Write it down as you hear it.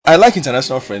I like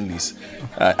international friendlies.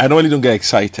 I normally don't get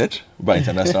excited by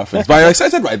international friends, but I'm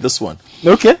excited by this one.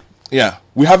 Okay. Yeah,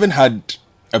 we haven't had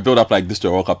a build-up like this to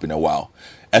a World Cup in a while,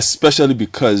 especially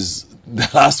because the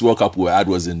last World Cup we had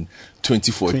was in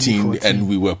 2014, and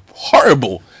we were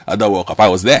horrible at that World Cup. I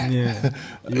was there. Yeah.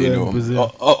 You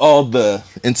know, all the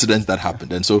incidents that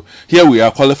happened. And so here we are,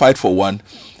 qualified for one,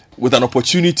 with an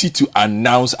opportunity to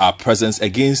announce our presence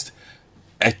against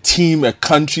a team, a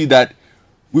country that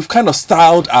we've kind of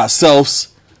styled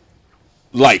ourselves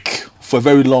like for a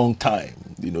very long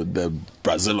time. You know, the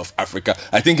Brazil of Africa.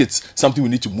 I think it's something we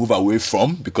need to move away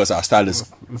from because our style is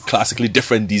classically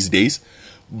different these days.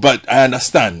 But I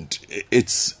understand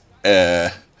it's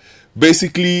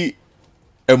basically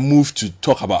a move to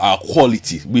talk about our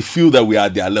quality. We feel that we are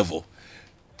at their level.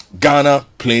 Ghana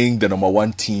playing the number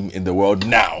one team in the world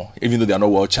now, even though they are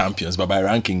not world champions, but by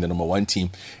ranking the number one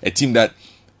team, a team that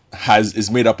is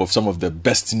made up of some of the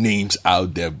best names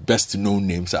out there, best known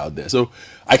names out there. So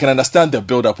I can understand the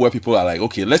build up where people are like,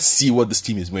 okay, let's see what this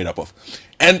team is made up of.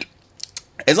 And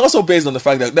it's also based on the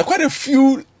fact that there are quite a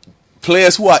few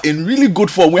players who are in really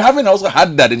good form. We haven't also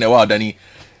had that in a while, Danny.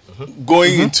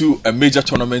 Going into a major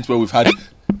tournament where we've had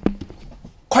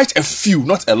quite a few,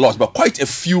 not a lot, but quite a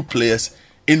few players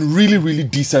in really, really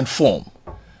decent form.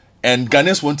 And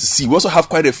Ghanaians want to see. We also have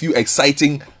quite a few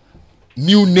exciting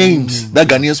new names that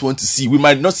Ghanaians want to see. We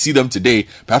might not see them today,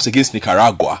 perhaps against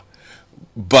Nicaragua,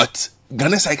 but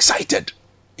Ghanaians are excited,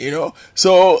 you know.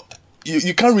 So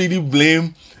you can't really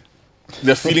blame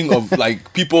the feeling of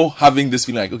like people having this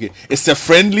feeling like, okay, it's a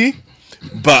friendly,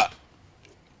 but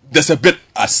there's a bit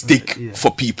at stake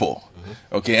for people.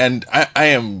 Okay, and I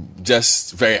am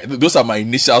just those are my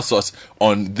initial thoughts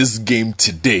on this game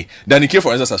today. Danny K,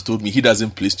 for instance, has told me he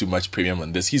doesn't place too much premium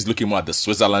on this. He's looking more at the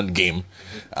Switzerland game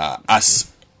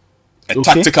as a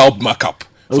tactical markup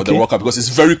for the World Cup because it's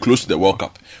very close to the World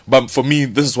Cup. But for me,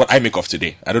 this is what I make of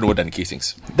today. I don't know what Danny K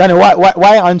thinks. Danny,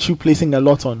 why aren't you placing a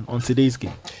lot on today's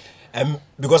game?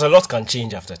 Because a lot can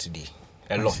change after today.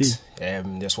 A lot.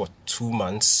 There's 2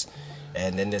 months.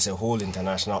 And then there's a whole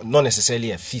international, not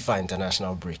necessarily a FIFA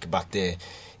international break, but the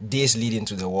days leading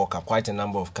to the World Cup, quite a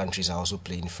number of countries are also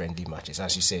playing friendly matches.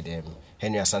 As you said,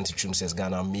 Henry Asante-Chum says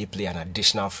Ghana may play an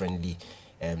additional friendly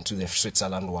to the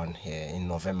Switzerland one in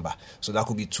November. So that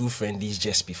could be 2 friendlies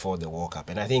just before the World Cup.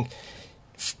 And I think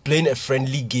playing a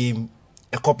friendly game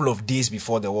a couple of days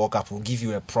before the World Cup will give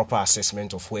you a proper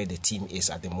assessment of where the team is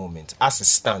at the moment. As it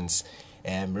stands,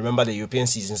 remember the European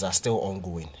seasons are still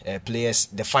ongoing. Players,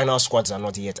 the final squads are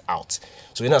not yet out.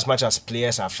 So in as much as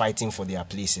players are fighting for their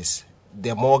places,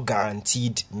 the more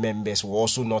guaranteed members will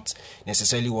also not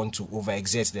necessarily want to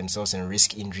overexert themselves and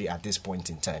risk injury at this point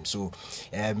in time. So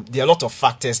there are a lot of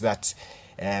factors that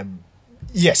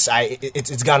yes,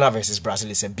 it's Ghana versus Brazil.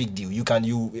 It's a big deal.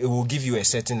 It will give you a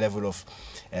certain level of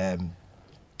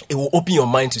it will open your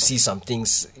mind to see some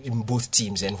things in both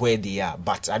teams and where they are.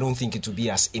 But I don't think it will be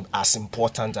as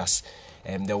important as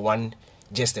the one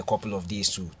just a couple of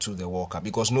days to the World Cup.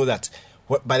 Because know that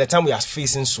by the time we are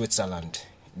facing Switzerland,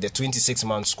 the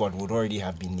 26-man squad would already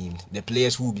have been named. The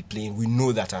players who will be playing, we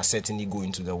know that are certainly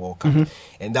going to the World Cup.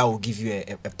 And that will give you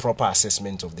a proper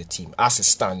assessment of the team. As it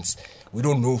stands, we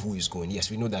don't know who is going.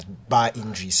 Yes, we know that bar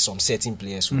injuries, some certain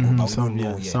players will go, but we don't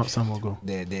know yet. Some will go.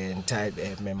 The entire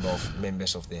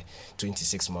members of the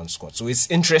 26-man squad. So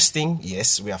it's interesting.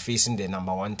 Yes, we are facing the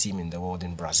number one team in the world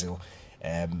in Brazil.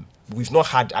 We've not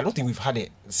had, I don't think we've had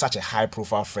such a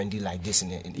high-profile friendly like this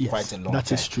in quite a long time.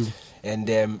 That is true. And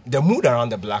the mood around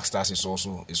the Black Stars is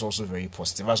also very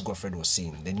positive, as Godfred was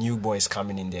saying. The new boys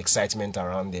coming in, the excitement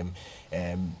around them,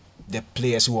 the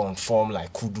players who are on form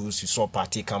like Kudus, you saw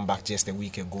Partey come back just a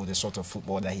week ago, the sort of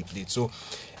football that he played. So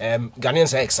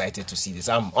Ghanaians are excited to see this.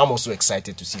 I'm also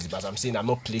excited to see this, but I'm saying I'm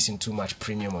not placing too much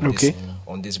premium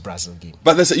on this Brazil game.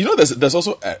 But there's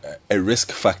also a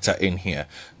risk factor in here.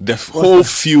 The whole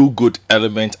feel-good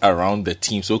element around the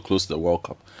team so close to the World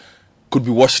Cup could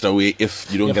be washed away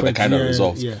if you don't get the kind of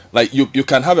results. Yeah. Like you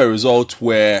can have a result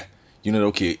where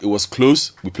okay, it was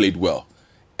close, we played well.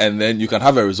 And then you can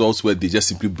have a result where they just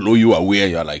simply blow you away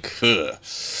and you're like,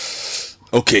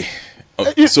 okay.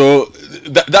 So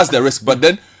that's the risk. But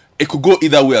then it could go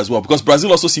either way as well, because Brazil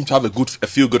also seem to have a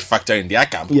feel-good factor in their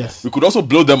camp. Yes. We could also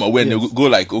blow them away and they go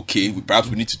like, okay, perhaps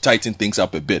we need to tighten things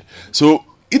up a bit. So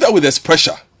either way, there's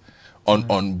pressure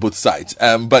on both sides.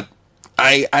 But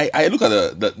I look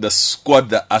at the squad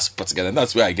that has put together, and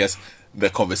that's where I guess the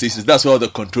conversations, that's where the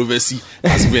controversy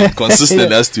has been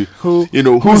consistent as to who's in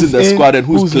the squad and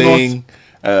who's playing,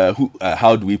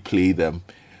 how do we play them.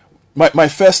 My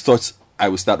first thoughts, I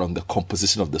will start on the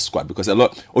composition of the squad, because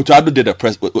Otuado did a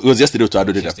press. It was yesterday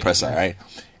Otuado did a presser, right?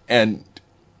 And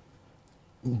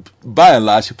by and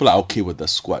large, people are okay with the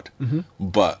squad.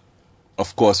 But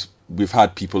of course, we've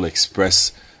had people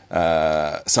express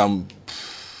some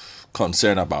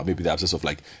concern about maybe the absence of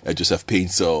like Joseph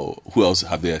Paint. So who else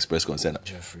have they expressed concern?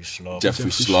 Jeffrey Schlupp.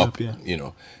 Jeffrey Schlupp, yeah. You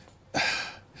know,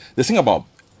 the thing about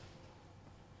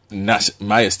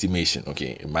my estimation,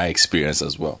 okay, in my experience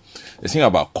as well, the thing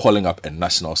about calling up a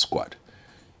national squad,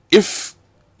 if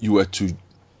you were to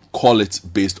call it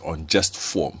based on just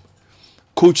form,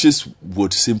 coaches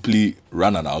would simply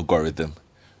run an algorithm,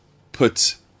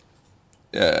 put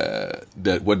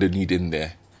what they need in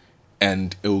there,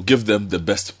 and it will give them the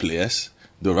best players.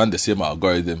 They'll run the same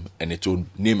algorithm, and it will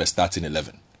name a starting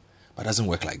 11. But it doesn't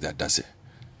work like that, does it?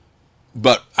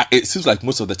 But it seems like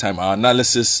most of the time our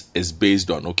analysis is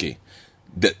based on, okay,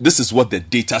 this is what the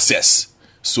data says.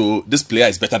 So this player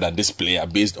is better than this player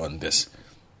based on this.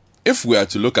 If we are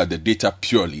to look at the data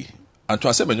purely,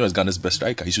 Antoine Semenyo is Ghana's best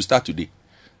striker. He should start today.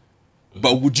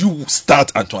 But would you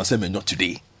start Antoine Semenyo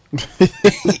today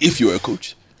if you were a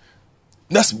coach?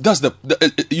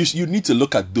 You need to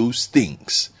look at those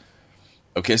things.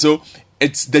 Okay, so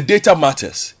it's the data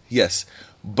matters, yes.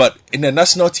 But in a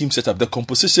national team setup, the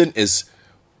composition is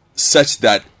such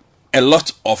that a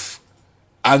lot of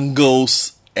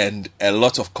angles and a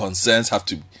lot of concerns have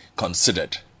to be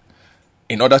considered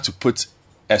in order to put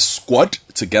a squad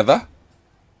together.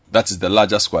 That is the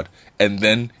larger squad. And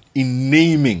then in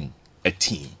naming a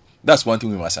team, that's one thing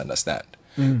we must understand.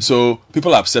 So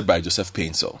people are upset by Joseph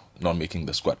Paintsel not making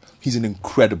the squad. He's in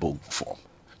incredible form.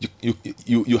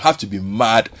 You have to be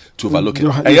mad to overlook it.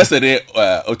 And yesterday,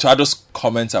 Otado's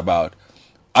comments about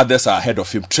others are ahead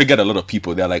of him triggered a lot of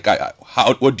people. They're like,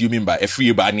 what do you mean by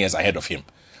Efri Bani is ahead of him?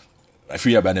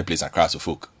 Efri Bani plays Accra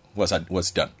Folk. What's done?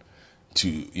 What's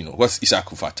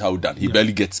Ishaku Fatau done? He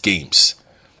barely gets games.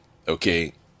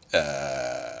 Okay.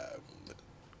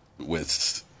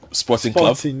 With Sporting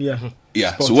Club.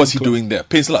 Yeah. So what's he doing there?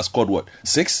 Paintsel has scored what?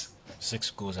 6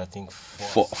 goals, I think.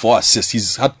 4 assists.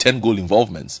 He's had 10 goal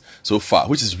involvements so far,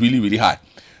 which is really, really high.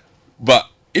 But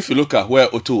if you look at where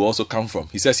Otto will also come from,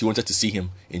 he says he wanted to see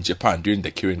him in Japan during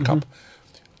the Kirin Cup.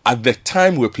 At the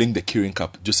time we were playing the Kirin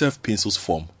Cup, Joseph Paintsel's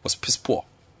form was piss poor.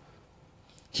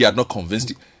 He had not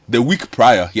convinced. The week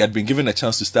prior, he had been given a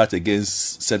chance to start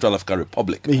against Central African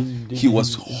Republic. He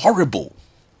was horrible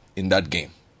in that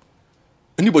game.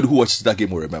 Anybody who watched that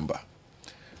game will remember.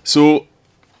 So,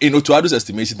 in Otuado's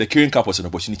estimation, the Kirin Cup was an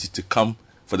opportunity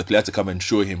for the player to come and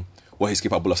show him what he's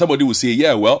capable of. Somebody will say,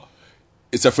 yeah, well,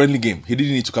 it's a friendly game. He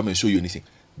didn't need to come and show you anything.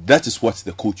 That is what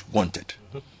the coach wanted.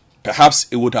 Perhaps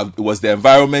it was the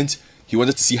environment. He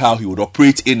wanted to see how he would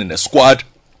operate in a squad.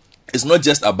 It's not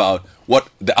just about what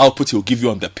the output he'll give you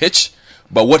on the pitch,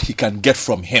 but what he can get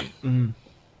from him.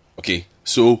 Okay,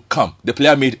 so come. The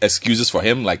player made excuses for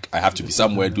him, like, I have to be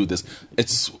somewhere, do this.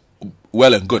 It's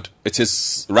well and good. It's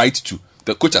his right to.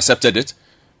 The coach accepted it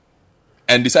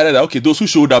and decided that, okay, those who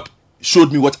showed up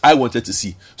showed me what I wanted to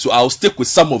see. So I'll stick with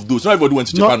some of those. Not everybody went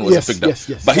to Japan was picked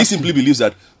up. But he simply believes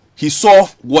that he saw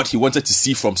what he wanted to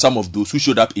see from some of those who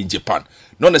showed up in Japan.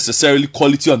 Not necessarily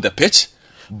quality on the pitch,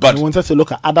 but he wanted to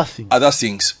look at other things. Other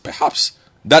things, perhaps,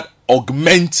 that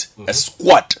augment a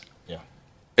squad.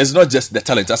 It's not just the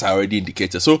talent, as I already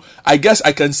indicated. So I guess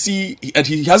I can see, and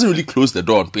he hasn't really closed the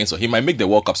door on Paintsel. He might make the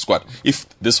World Cup squad if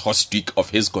this hot streak of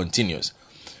his continues.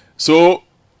 So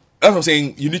as I'm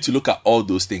saying, you need to look at all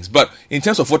those things. But in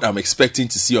terms of what I'm expecting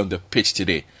to see on the pitch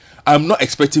today, I'm not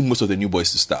expecting most of the new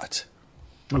boys to start.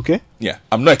 Okay. Yeah,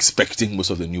 I'm not expecting most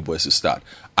of the new boys to start.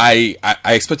 I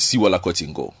expect to see Walakot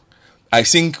in goal. I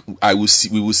think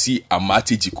we will see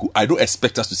Amate Jiku. I don't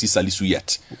expect us to see Salisu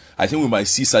yet. I think we might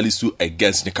see Salisu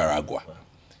against Nicaragua.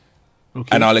 Okay.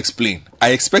 And I'll explain. I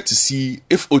expect to see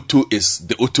if Otto is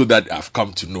the Otto that I've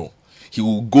come to know. He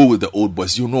will go with the old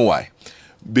boys. You know why?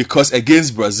 Because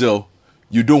against Brazil,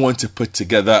 you don't want to put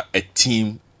together a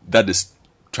team that is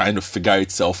trying to figure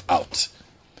itself out.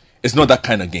 It's not that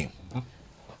kind of game.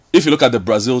 If you look at the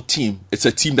Brazil team, it's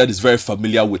a team that is very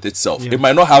familiar with itself. Yeah. It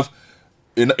might not have...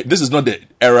 this is not the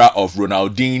era of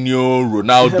Ronaldinho,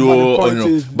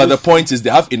 Ronaldo, but the point is they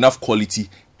have enough quality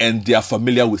and they are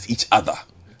familiar with each other.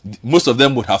 Most of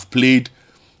them would have played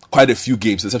quite a few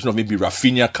games, exception of maybe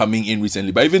Rafinha coming in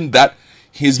recently. But even that,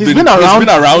 he's been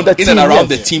around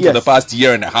the team for the past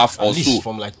year and a half or so.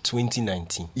 From like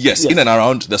 2019. Yes, in and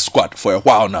around the squad for a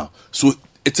while now. So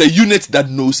it's a unit that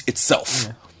knows itself.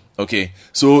 Yeah. Okay,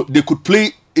 so they could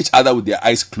play each other with their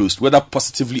eyes closed, whether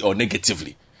positively or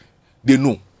negatively. They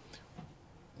know.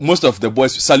 Most of the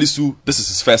boys, Salisu, this is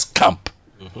his first camp.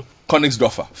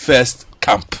 Koenigsdorfer, first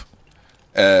camp.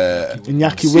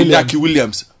 Iñaki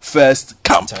Williams, first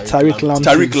camp.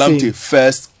 Tariq Lamptey,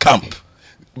 first camp.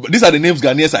 But these are the names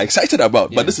Ghanaians are excited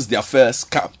about. But this is their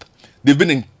first camp. They've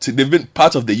been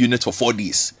part of the unit for 4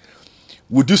 days.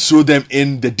 Would you throw them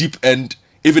in the deep end,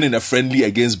 even in a friendly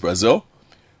against Brazil?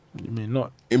 You may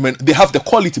not. I mean, they have the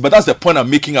quality, but that's the point I'm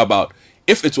making about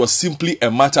if it was simply a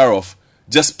matter of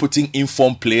just putting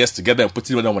informed players together and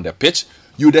putting them on the pitch,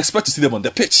 you would expect to see them on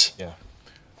the pitch. Yeah.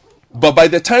 But by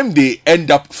the time they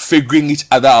end up figuring each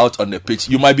other out on the pitch,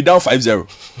 you might be down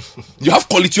 5-0. You have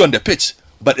quality on the pitch,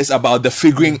 but it's about the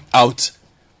figuring out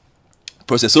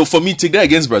process. So for me, today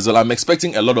against Brazil, I'm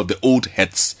expecting a lot of the old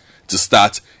heads to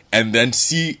start and then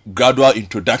see gradual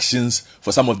introductions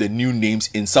for some of the new names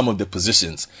in some of the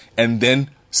positions, and then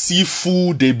see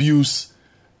full debuts,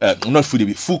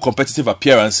 full competitive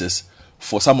appearances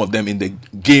for some of them in the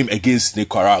game against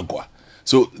Nicaragua.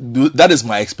 So that is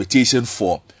my expectation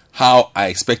for how I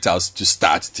expect us to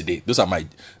start today. Those are my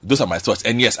thoughts.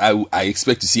 And yes, I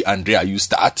expect to see Andre Ayew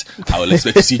start. I will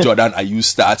expect to see Jordan Ayew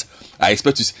start. I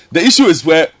expect to see. The issue is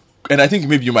where, and I think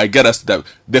maybe you might get us to that,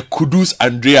 the Kudus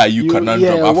Andre Ayew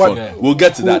conundrum up front. We'll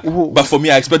get to that. But for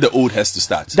me, I expect the old heads to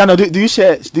start. Dano, do you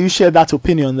share that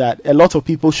opinion that a lot of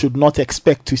people should not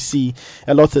expect to see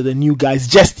a lot of the new guys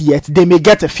just yet? They may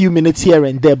get a few minutes here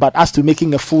and there, but as to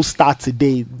making a full start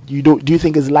today, do you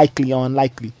think is likely or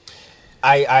unlikely?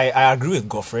 I agree with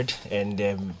Godfred,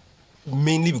 and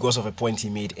mainly because of a point he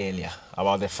made earlier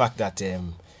about the fact that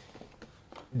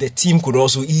the team could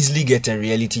also easily get a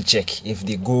reality check if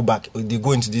they go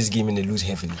into this game and they lose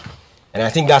heavily. And I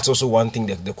think that's also one thing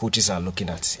that the coaches are looking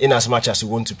at. In as much as we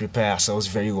want to prepare ourselves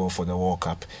very well for the World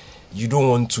Cup, you don't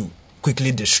want to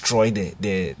quickly destroy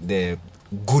the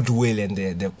goodwill and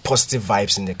the positive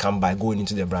vibes in the camp by going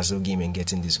into the Brazil game and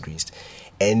getting disgraced.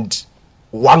 And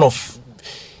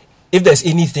if there's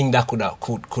anything that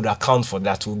could account for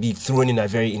that, will be throwing in a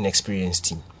very inexperienced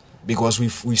team. Because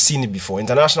we've seen it before.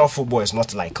 International football is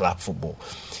not like club football.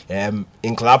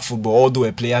 In club football, although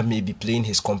a player may be playing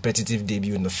his competitive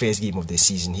debut in the first game of the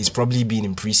season, he's probably been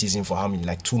in pre-season for how many?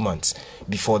 Like 2 months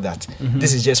before that. Mm-hmm.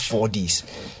 This is just 4 days.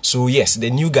 So yes, the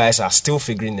new guys are still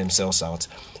figuring themselves out.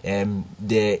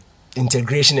 The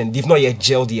integration, and they've not yet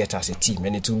gelled yet as a team,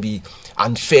 and it will be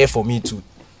unfair for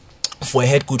a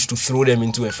head coach to throw them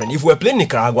into a friend. If we're playing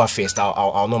Nicaragua first,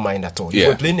 I'll not mind at all. Yeah. If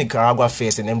we're playing Nicaragua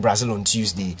first and then Brazil on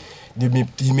Tuesday,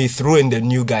 he may throw in the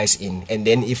new guys in, and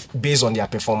then if based on their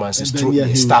performances,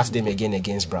 start them again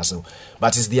against Brazil.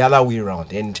 But it's the other way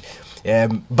around, and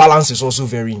balance is also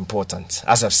very important.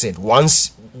 As I've said,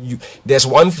 there's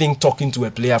one thing talking to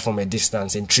a player from a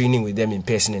distance and training with them in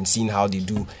person and seeing how they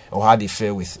do or how they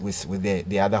fare with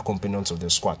the other components of the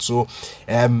squad. So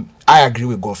I agree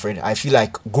with Godfred. I feel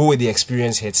like go with the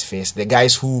experienced heads first, the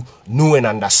guys who know and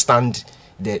understand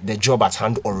the job at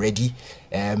hand already,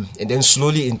 and then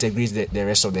slowly integrate the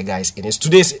rest of the guys in. It's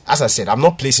today's, as I said, I'm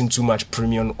not placing too much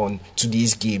premium on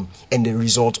today's game and the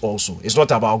result also. It's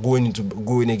not about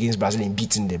going against Brazil and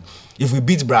beating them. If we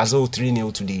beat Brazil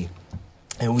 3-0 today,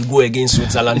 and we go against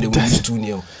Switzerland and we lose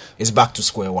 2-0, it's back to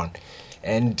square one.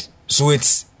 And so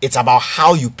it's about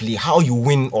how you play, how you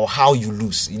win or how you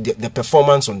lose. The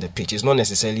performance on the pitch is not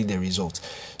necessarily the result.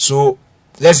 So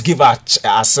let's give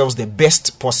ourselves the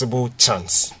best possible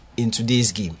chance in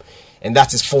today's game. And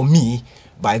that is, for me,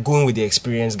 by going with the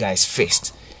experienced guys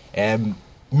first.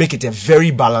 Make it a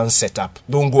very balanced setup.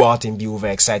 Don't go out and be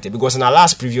overexcited, because in our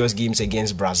last previous games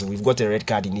against Brazil, we've got a red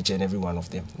card in each and every one of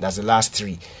them. That's the last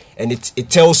 3, and it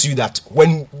tells you that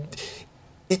when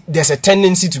there's a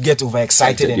tendency to get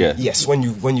overexcited, and yes, when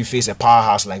you face a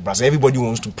powerhouse like Brazil, everybody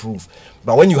wants to prove.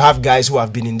 But when you have guys who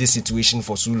have been in this situation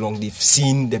for so long, they've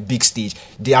seen the big stage.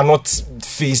 They are not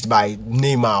faced by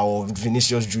Neymar or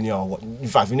Vinicius Junior. In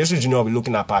fact, Vinicius Junior will be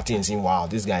looking at Partey and saying, "Wow,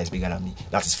 this guy is bigger than me."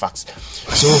 That is facts.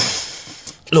 So.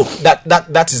 Look,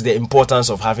 that is the importance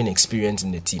of having experience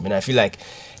in the team, and I feel like,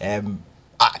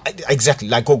 exactly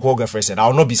like Godfred said, I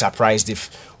will not be surprised if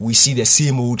we see the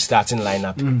same old starting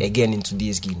lineup again in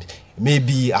today's game.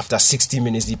 Maybe after 60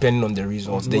 minutes, depending on the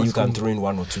results, then you can throw in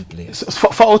 1 or 2 players.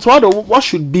 For Otuado, what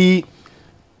should be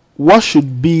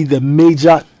the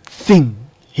major thing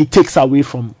he takes away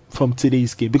from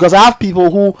today's game? Because I have people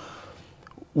who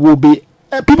will be.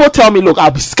 People tell me, look, I'll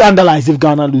be scandalized if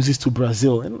Ghana loses to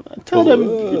Brazil, and I tell them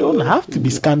you don't have to be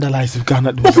scandalized if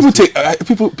Ghana loses.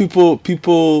 People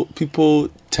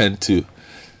tend to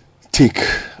take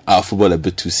our football a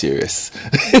bit too serious.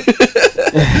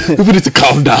 People need to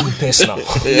calm down. Personal.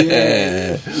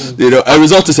 A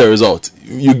result is a result.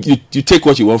 You take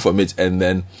what you want from it, and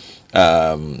then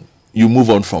you move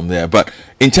on from there. But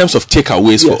in terms of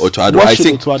takeaways for Otuado, I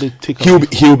think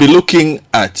he'll be looking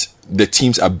at the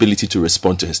team's ability to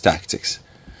respond to his tactics.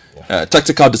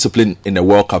 Tactical discipline in the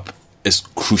World Cup is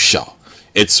crucial.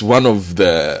 it's one of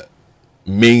the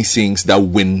main things that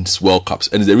wins World Cups,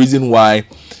 and it's the reason why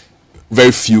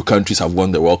very few countries have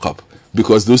won the World Cup,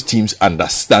 because those teams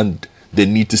understand they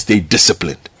need to stay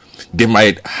disciplined. They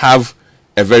might have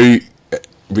a very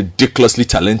ridiculously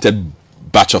talented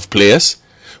batch of players,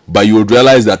 but you would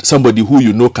realize that somebody who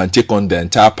you know can take on the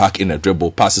entire pack in a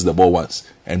dribble, passes the ball once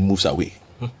and moves away.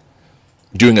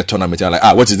 During a tournament, you're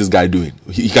like, what is this guy doing?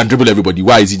 He can dribble everybody.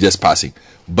 Why is he just passing?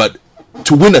 But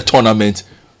to win a tournament,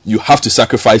 you have to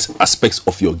sacrifice aspects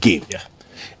of your game. Yeah.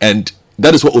 And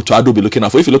that is what Otto Addo be looking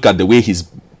at for. If you look at the way he's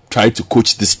tried to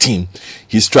coach this team,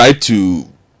 he's tried to,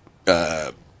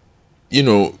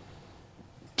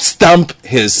 stamp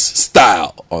his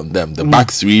style on them. The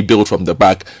back three, build from the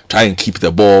back, try and keep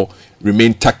the ball,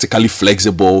 remain tactically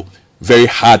flexible, very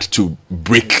hard to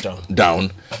break down,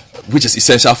 which is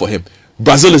essential for him.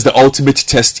 Brazil is the ultimate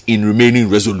test in remaining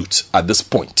resolute at this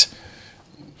point.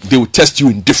 They will test you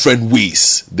in different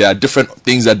ways. There are different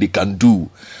things that they can do.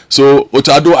 So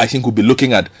Otto Addo, I think, will be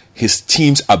looking at his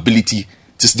team's ability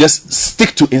to just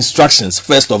stick to instructions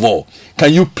first of all.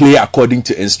 Can you play according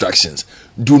to instructions?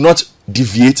 Do not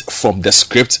deviate from the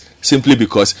script simply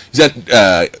because he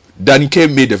said Danny K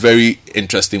made a very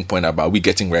interesting point about we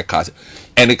getting red cards,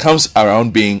 and it comes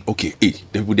around being okay. Hey,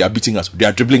 they are beating us. They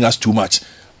are dribbling us too much.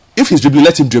 If he's dribbling,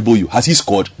 let him dribble you. Has he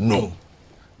scored? No.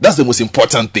 That's the most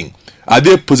important thing. Are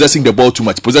they possessing the ball too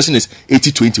much? Possession is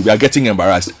 80-20. We are getting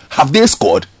embarrassed. Have they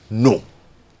scored? No.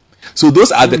 So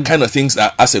those are the kind of things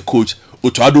that, as a coach,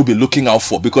 Otto Addo will be looking out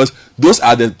for, because those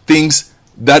are the things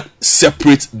that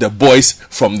separate the boys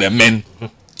from the men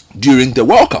during the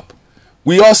World Cup.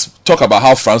 We all talk about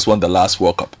how France won the last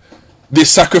World Cup. They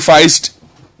sacrificed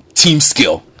team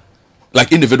skill,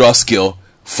 like individual skill,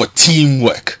 for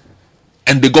teamwork,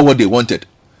 and they got what they wanted.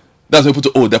 That's why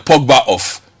people say, the Pogba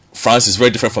of France is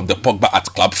very different from the Pogba at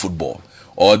club football,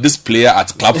 or this player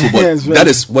at club football. Yes, that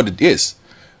is what it is.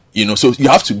 So you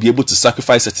have to be able to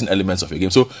sacrifice certain elements of your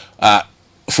game. So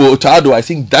for Otto Addo, I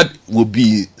think that will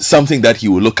be something that he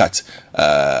will look at.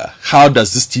 How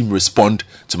does this team respond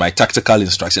to my tactical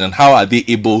instruction, and how are they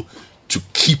able to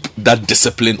keep that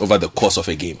discipline over the course of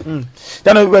a game?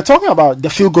 We're talking about the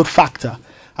feel-good factor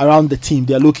around the team.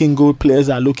 They're looking good, players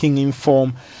are looking in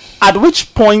form. At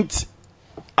which point,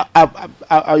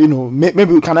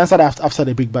 maybe we can answer that after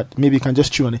the break, but maybe you can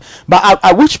just chew on it. But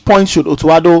at which point should Otto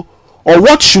Addo, or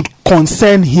what should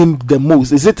concern him the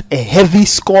most? Is it a heavy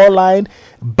scoreline,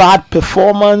 bad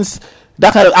performance?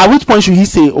 At which point should he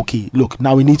say, okay, look,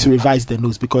 now we need to revise the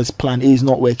notes because plan A is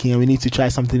not working and we need to try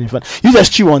something different? You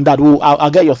just chew on that.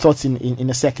 I'll get your thoughts in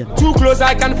a second. Too close,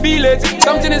 I can feel it.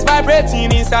 Something is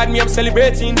vibrating inside me, I'm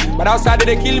celebrating, but outside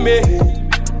they kill me.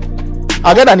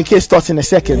 I'll get Danny K's thoughts in a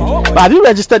second. But have you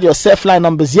registered your Surfline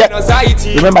numbers yet?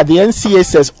 Remember, the NCA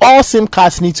says all SIM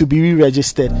cards need to be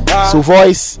re-registered. So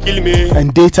voice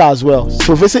and data as well.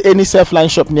 So visit any Surfline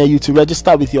shop near you to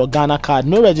register with your Ghana card.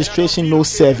 No registration, no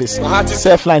service.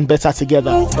 Surfline, better together.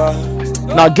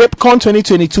 Now, GapeCon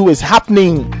 2022 is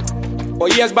happening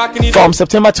from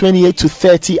September 28 to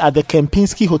 30 at the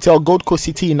Kempinski Hotel, Gold Coast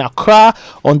City in Accra,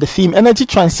 on the theme Energy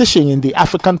Transition in the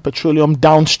African Petroleum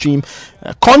Downstream.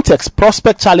 Context,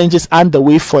 prospect challenges, and the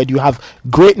way forward. You have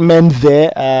great men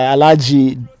there.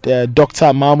 Alhaji Dr.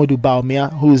 Mahamudu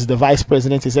Bawumia, who is the Vice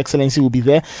President, His Excellency, will be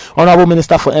there. Honorable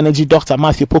Minister for Energy, Dr.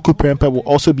 Matthew Poku Prempeh, will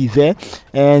also be there.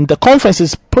 And the conference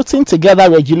is putting together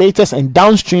regulators and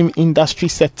downstream industry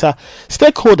sector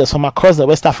stakeholders from across the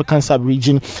West African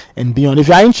sub-region and beyond. If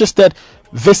you are interested,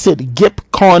 visit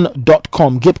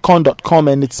gapecon.com,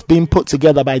 and it's being put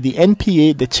together by the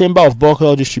NPA, the Chamber of Bulk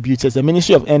Oil Distributors, the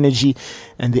Ministry of Energy,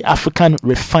 and the African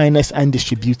Refiners and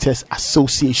Distributors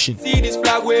Association. See this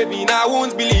flag waving, I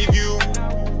won't believe you.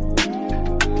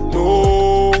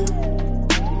 No,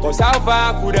 'cause how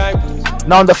far could I be?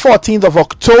 Now, on the 14th of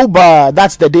October,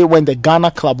 that's the day when the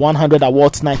Ghana Club 100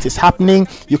 Awards Night is happening.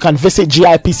 You can visit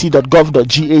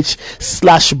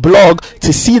gipc.gov.gh/blog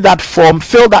to see that form,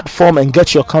 fill that form, and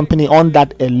get your company on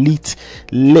that elite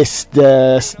list.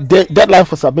 The deadline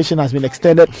for submission has been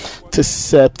extended to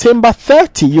September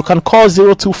 30. You can call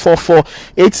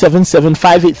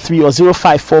 0244-877-583 or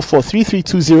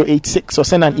 0544-332-086 or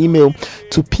send an email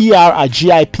to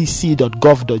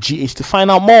pr@gipc.gov.gh to find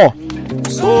out more.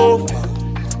 So,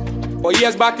 for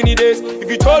years back in the days, if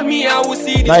you told me I would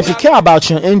see this. Now, if you care about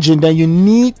your engine, then you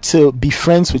need to be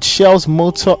friends with Shell's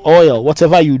Motor Oil.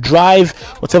 Whatever you drive,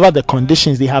 whatever the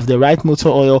conditions, they have the right motor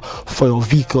oil for your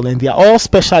vehicle. And their oil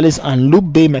specialists and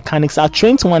lube bay mechanics are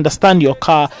trained to understand your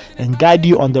car and guide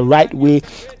you on the right way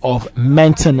of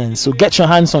maintenance. So get your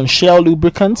hands on Shell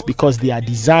lubricants because they are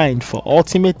designed for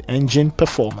ultimate engine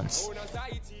performance.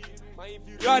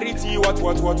 Clarity, what? Them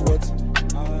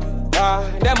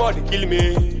all they kill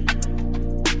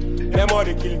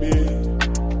me.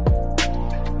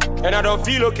 And I don't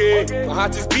feel okay. My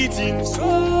heart is beating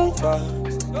so fast.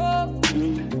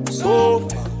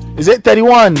 Is it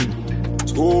 31?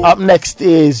 Up next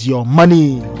is Your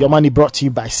Money. Your Money brought to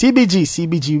you by CBG.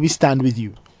 CBG, we stand with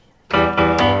you.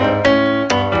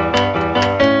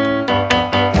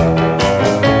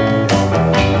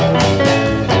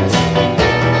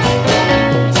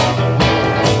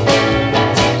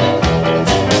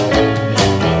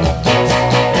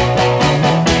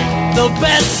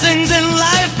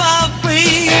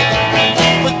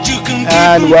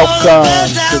 And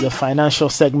welcome to the financial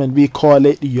segment. We call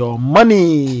it Your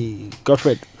Money.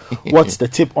 Godfred, what's the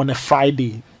tip on a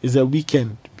Friday? It's a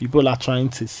weekend. People are trying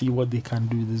to see what they can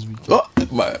do this weekend.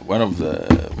 One of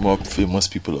the more famous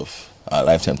people of our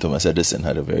lifetime, Thomas Edison,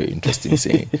 had a very interesting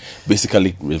saying.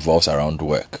 Basically revolves around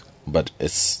work, but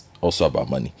it's also about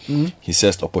money. He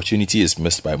says opportunity is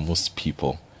missed by most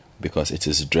people because it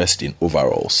is dressed in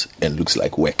overalls and looks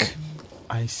like work.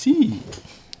 I see.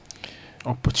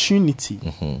 Opportunity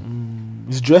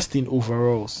is dressed in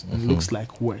overalls and looks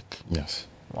like work. Yes.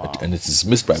 Wow. And it is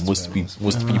missed by most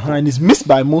people. And it's missed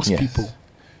by most Yes. people.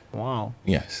 Wow.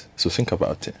 Yes. So think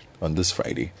about it on this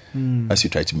Friday as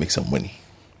you try to make some money.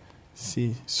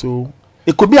 See, so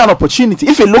it could be an opportunity.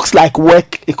 If it looks like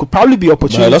work, it could probably be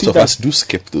opportunity. But a lot of us do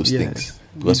skip those Yes. things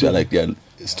because we are like,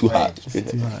 it's too hard. It's a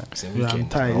I'm weekend.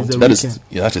 tired. It's the That weekend.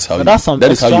 is how But you that's some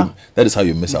that is how extra- you that is how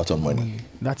you miss out on money.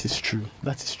 That is true.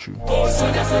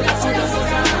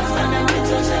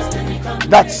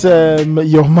 That's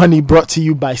Your Money brought to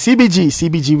you by CBG.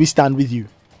 CBG, we stand with you.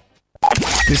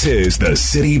 This is the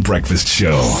City Breakfast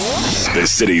Show, the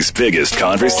city's biggest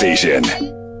conversation.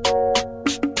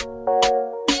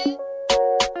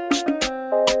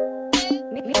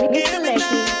 Mr.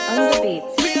 Lecky on the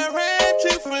beats. We are ready to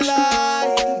fly.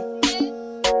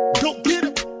 Go get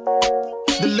it.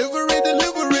 Delivery.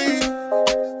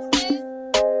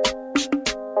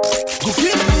 Go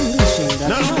get it.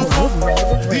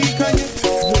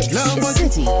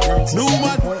 No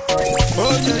man.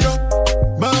 Oh, yo.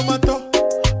 Mama to.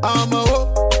 Ama wo.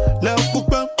 La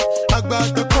fukbam.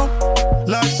 Agbata kom.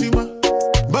 La shima.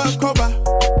 Bakoba.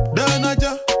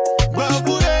 Danaja.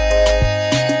 Babure.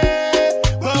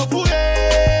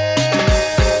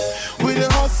 We the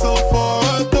hustle for a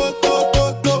to.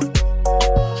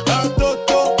 A to.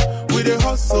 We the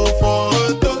hustle for a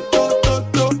to.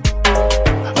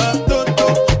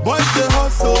 Boys the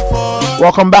hustle for a.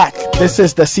 Welcome back. This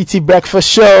is the City Breakfast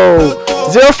Show.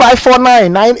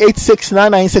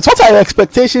 0549-986-996. What are your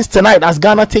expectations tonight as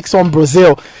Ghana takes on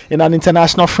Brazil in an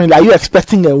international friendly? Are you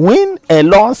expecting a win, a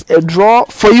loss, a draw?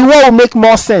 For you, what will make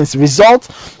more sense, result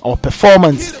or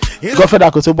performance? Godfred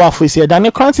Akotobuafo is here.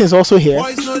 Daniel Cranton is also here.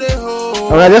 Boys know they hold.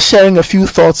 And we're just sharing a few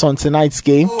thoughts on tonight's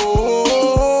game.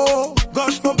 God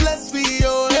for bless me,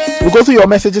 We'll go through your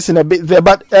messages in a bit there.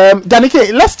 But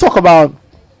Danike, let's talk about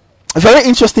a very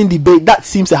interesting debate that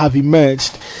seems to have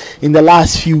emerged in the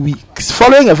last few weeks.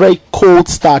 Following a very cold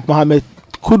start, Mohamed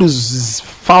Kudus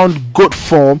found good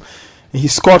form. He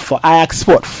scored for Ajax,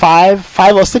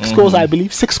 five or six goals, I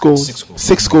believe. Six goals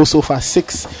so far,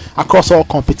 6 across all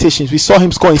competitions. We saw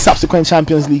him score in subsequent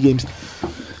Champions League games.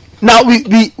 Now,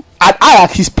 we at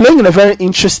Ajax, he's playing in a very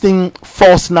interesting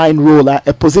false nine role,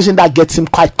 a position that gets him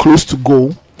quite close to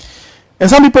goal. And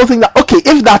some people think that, okay,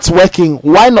 if that's working,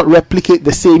 why not replicate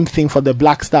the same thing for the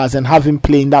Black Stars and have him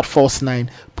play in that false nine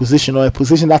position, or a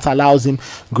position that allows him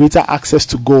greater access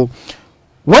to goal?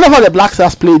 Whenever the Black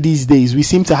Stars play these days, we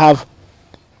seem to have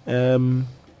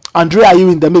Andre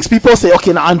Ayew in the mix. People say,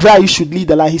 okay, now Andre Ayew should lead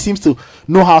the line. He seems to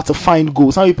know how to find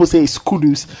goals. Some people say it's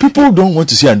Kudus. People don't want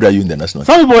to see Andre Ayew in the national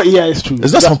team. Some people, yeah, it's true.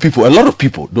 It's not some people. A lot of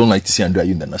people don't like to see Andre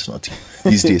Ayew in the national team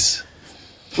these days.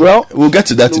 Well, We'll get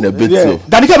to that in a bit. yeah. So.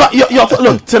 Danica, but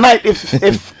look, tonight, if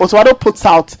Otuado puts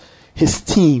out his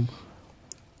team,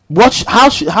 how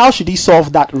should he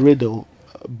solve that riddle?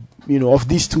 Of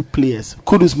these two players,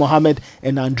 Kudus Mohammed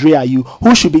and Andre Ayew,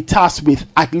 who should be tasked with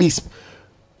at least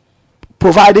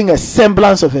providing a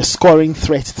semblance of a scoring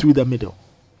threat through the middle.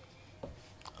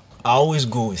 I always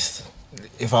go with,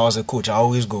 if I was a coach, I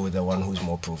always go with the one who's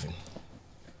more proven,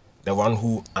 the one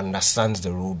who understands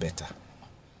the role better.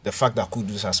 The fact that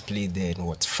Kudus has played there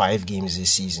in 5 games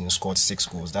this season, scored 6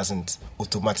 goals, doesn't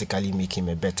automatically make him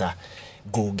a better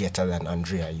goal getter than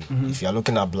Andre Ayew. If you're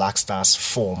looking at Black Stars'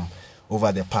 form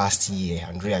over the past year,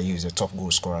 Andre Ayew is the top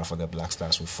goal scorer for the Black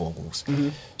Stars with 4 goals.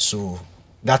 So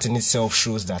that in itself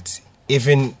shows that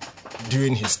even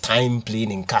during his time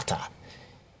playing in Qatar,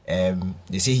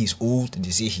 they say he's old,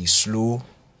 they say he's slow,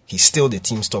 he's still the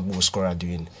team's top goal scorer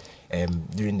during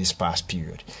during this past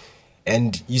period.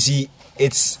 And you see,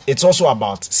 it's also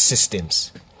about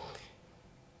systems.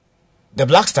 The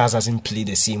Black Stars hasn't played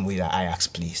the same way that Ajax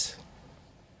plays.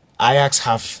 Ajax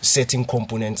have certain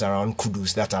components around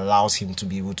Kudus that allows him to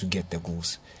be able to get the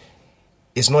goals.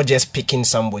 It's not just picking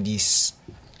somebody's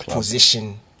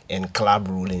position and club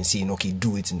role and saying, okay,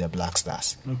 do it in the Black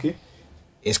Stars. Okay.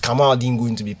 Is Kamaldeen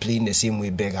going to be playing the same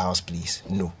way Berghaus plays?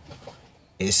 No.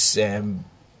 Is the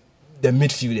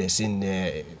midfielders in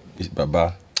It's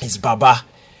Baba. Is Baba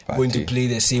Partey going to play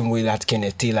the same way that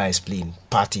Kenneth Taylor is playing?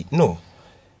 Partey? No.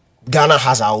 Ghana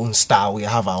has our own style. We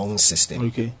have our own system.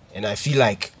 Okay. And I feel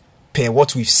like, per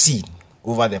what we've seen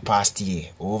over the past year,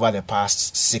 or over the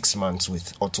past 6 months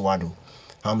with Otto Addo,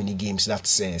 how many games? That's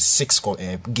 6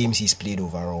 games he's played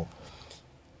overall.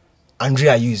 Andre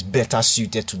Ayew is better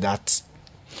suited to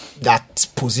that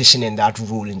position and that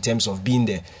role in terms of being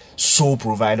the sole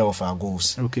provider of our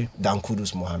goals than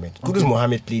Kudus Mohammed. Kudus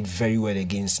Mohammed played very well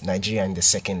against Nigeria in the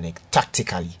second leg.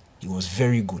 Tactically, he was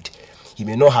very good. He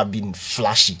may not have been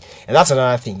flashy. And that's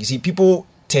another thing. You see, people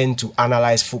tend to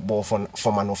analyze football from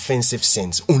an offensive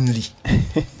sense only.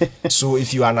 So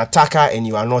if you are an attacker and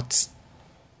you are not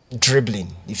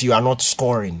dribbling, if you are not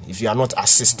scoring, if you are not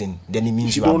assisting, then it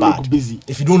means you are bad.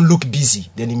 If you don't look busy,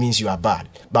 then it means you are bad.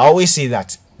 But I always say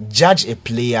that judge a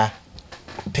player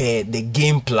per the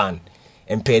game plan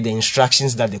and per the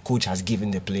instructions that the coach has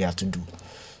given the player to do.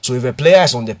 So if a player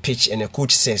is on the pitch and the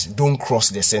coach says don't cross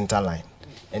the center line,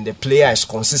 and the player is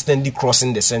consistently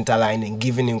crossing the center line and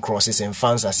giving him crosses, and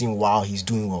fans are saying, wow, he's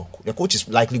doing well, the coach is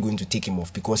likely going to take him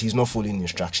off because he's not following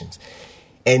instructions.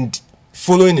 And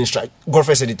following instructions,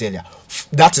 Godfrey said it earlier,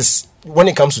 that is, when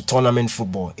it comes to tournament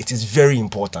football, it is very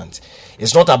important.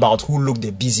 It's not about who looked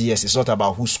the busiest, it's not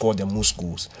about who scored the most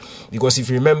goals. Because if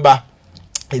you remember,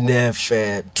 in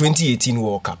the 2018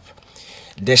 World Cup,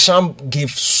 Deschamps gave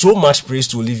so much praise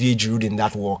to Olivier Giroud in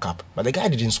that World Cup, but the guy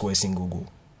didn't score a single goal.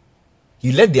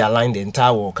 He led their line the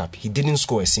entire World Cup. He didn't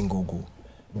score a single goal.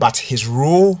 But his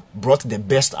role brought the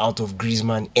best out of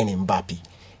Griezmann and Mbappe.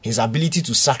 His ability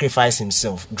to sacrifice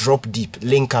himself, drop deep,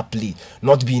 link up play,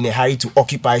 not be in a hurry to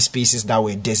occupy spaces that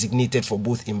were designated for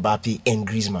both Mbappe and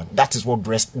Griezmann. That is what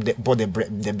brought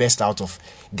the best out of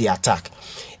the attack.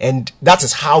 And that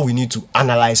is how we need to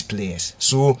analyze players.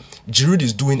 So Giroud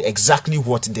is doing exactly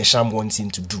what Deschamps wants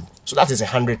him to do. So that is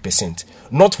 100%.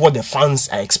 Not what the fans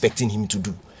are expecting him to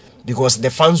do. Because the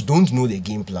fans don't know the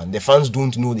game plan. The fans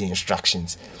don't know the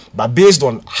instructions. But based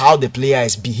on how the player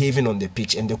is behaving on the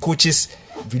pitch and the coach's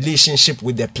relationship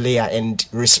with the player and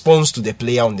response to the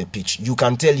player on the pitch, you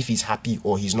can tell if he's happy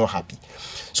or he's not happy.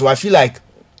 So I feel like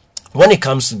when it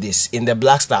comes to this, in the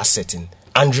Black Star setting,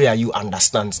 Andre Ayew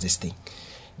understands this thing.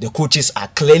 The coaches are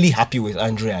clearly happy with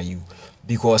Andre Ayew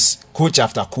because coach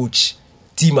after coach,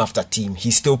 team after team,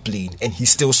 he's still playing and he's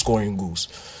still scoring goals.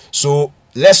 So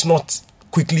let's not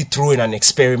quickly throw in an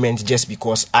experiment just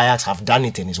because Ajax have done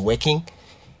it and it's working,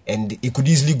 and it could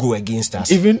easily go against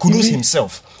us. Kudus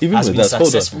himself has been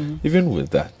successful. Even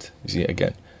with that, you see,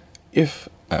 again, if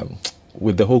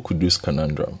with the whole Kudus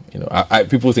conundrum, you know, I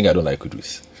people think I don't like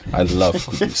Kudus. I love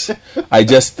Kudus. I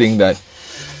just think that,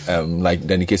 like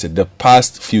Danike said, the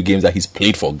past few games that he's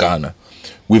played for Ghana,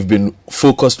 we've been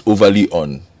focused overly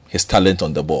on his talent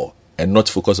on the ball and not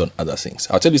focused on other things.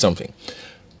 I'll tell you something.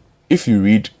 If you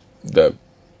read the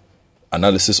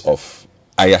analysis of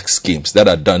Ajax games that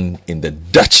are done in the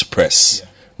Dutch press,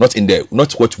 not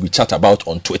what we chat about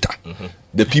on Twitter.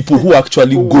 The people who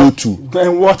actually go to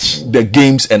and watch the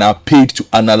games and are paid to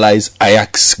analyze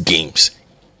Ajax games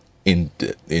in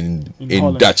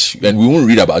Dutch, and we won't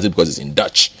read about it because it's in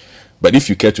Dutch. But if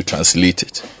you care to translate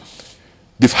it,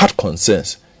 they've had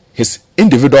concerns. His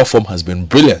individual form has been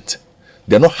brilliant.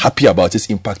 They're not happy about his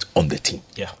impact on the team.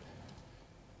 Yeah.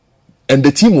 And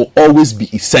the team will always be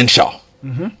essential.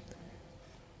 You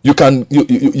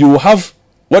will have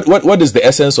what is the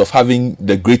essence of having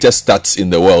the greatest stats in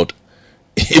the world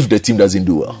if the team doesn't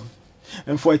do well?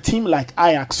 And for a team like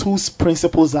Ajax, whose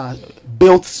principles are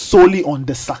built solely on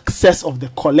the success of the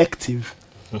collective,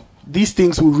 these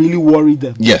things will really worry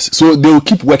them. Yes, so they will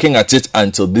keep working at it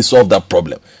until they solve that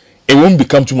problem. It won't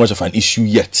become too much of an issue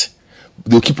yet.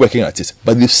 They'll keep working at it,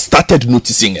 but they've started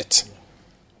noticing it.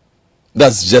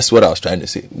 That's just what I was trying to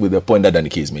say with the point that Danny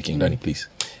is making. Danny, please.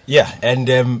 Yeah, and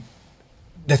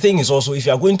the thing is also, if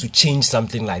you are going to change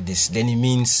something like this, then it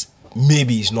means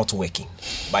maybe it's not working.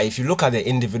 But if you look at the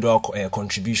individual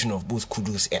contribution of both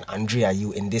Kudus and Andre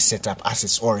Ayew in this setup as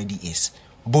it already is,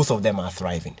 both of them are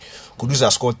thriving. Kudus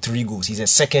has scored 3 goals. He's the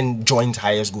second joint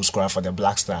highest goal scorer for the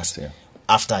Black Stars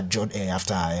after Andre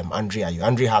Ayew.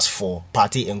 Andre has 4.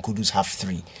 Partey and Kudus have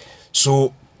 3.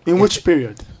 So in which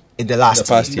period? In the last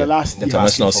past year. year. In the last year.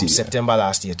 International From season. September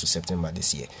last year to September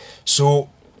this year. So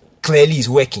clearly it's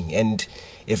working, and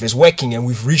if it's working and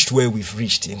we've reached where we've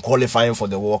reached in qualifying for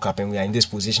the World Cup and we are in this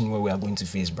position where we are going to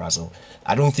face Brazil,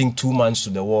 I don't think 2 months to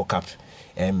the World Cup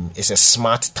is a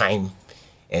smart time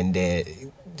and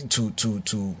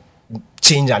to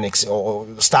change or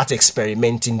start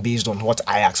experimenting based on what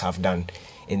Ajax have done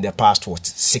in the past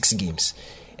 6 games.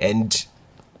 And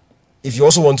if you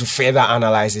also want to further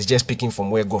analyze, it's just picking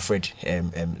from where Godfred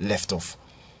left off.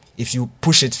 If you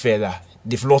push it further,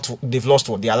 they've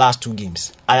lost their last 2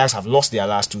 games. Ajax have lost their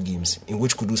last 2 games, in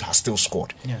which Kudus has still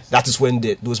scored. Yes. That is when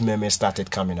those murmurs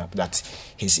started coming up, that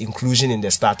his inclusion in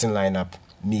the starting lineup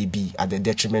may be at the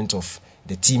detriment of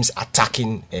the team's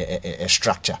attacking a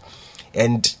structure.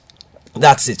 And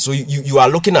that's it. So you are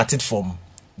looking at it from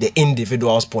the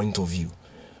individual's point of view.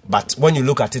 But when you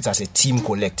look at it as a team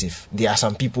collective, there are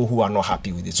some people who are not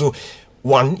happy with it. So,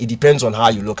 one, it depends on how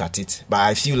you look at it. But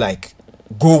I feel like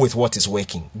go with what is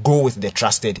working. Go with the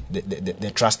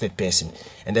trusted person.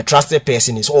 And the trusted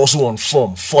person is also on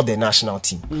form for the national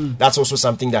team. That's also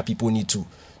something that people need to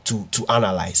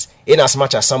analyze. In as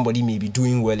much as somebody may be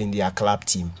doing well in their club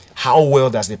team, how well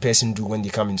does the person do when they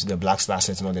come into the Black Star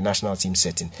setting or the national team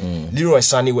setting? Leroy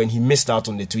Sané, when he missed out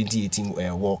on the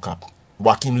 2018 World Cup,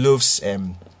 Joachim Löw's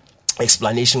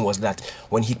explanation was that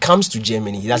when he comes to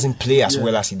Germany, he doesn't play as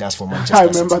well as he does for Manchester I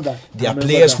remember City. that. There are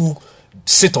players who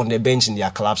sit on the bench in their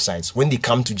club sides. When they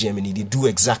come to Germany, they do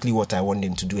exactly what I want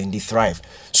them to do and they thrive.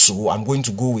 So I'm going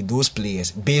to go with those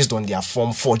players based on their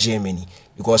form for Germany,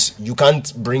 because you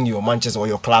can't bring your Manchester or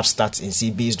your club stats and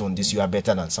say based on this you are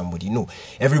better than somebody. No,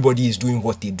 everybody is doing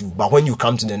what they do. But when you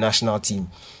come to the national team,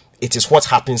 it is what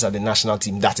happens at the national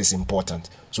team that is important.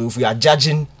 So if we are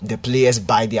judging the players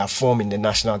by their form in the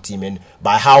national team and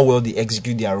by how well they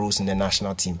execute their roles in the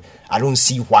national team, I don't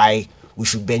see why we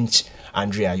should bench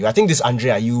Andre Ayew. I think this Andre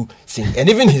Ayew thing, and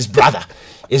even his brother,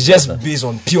 is just based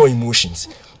on pure emotions.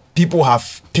 People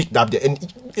have picked up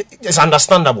and it's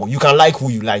understandable. You can like who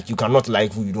you like, you cannot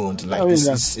like who you don't want to like.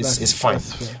 It's fine.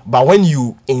 But when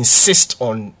you insist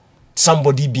on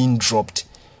somebody being dropped,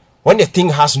 when the thing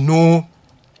has no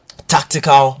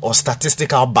tactical or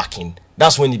statistical backing,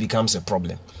 that's when it becomes a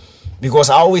problem. Because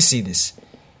I always say this,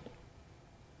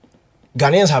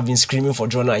 Ghanaians have been screaming for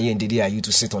Jordan Ayew and Dede Ayew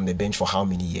to sit on the bench for how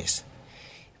many years?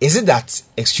 Is it that,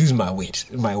 excuse my words,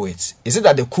 is it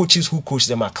that the coaches who coach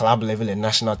them at club level and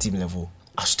national team level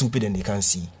are stupid and they can't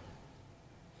see?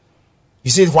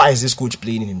 You say, why is this coach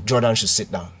playing him? Jordan should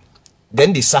sit down.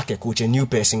 Then they sack a coach, a new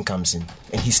person comes in,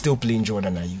 and he's still playing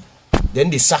Jordan Ayew. Then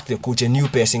they sack the coach, a new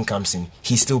person comes in,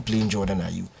 he's still playing Jordan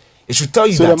Ayew. It should tell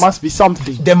you so that there must be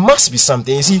something. There must be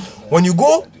something. You see, when you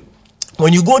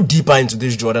go deeper into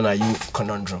this Jordan Ayew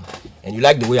conundrum, and you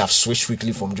like the way I've switched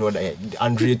quickly from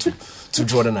Andre to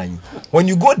Jordan Ayew. When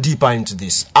you go deeper into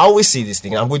this, I always say this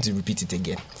thing, I'm going to repeat it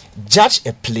again. Judge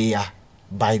a player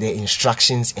by the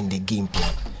instructions and the game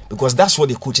plan, because that's what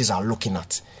the coaches are looking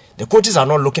at. The coaches are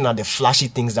not looking at the flashy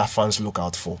things that fans look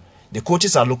out for. The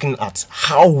coaches are looking at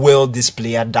how well this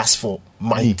player does for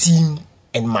my team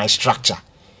and my structure.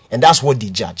 And that's what they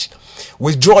judge.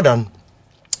 With Jordan,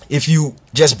 if you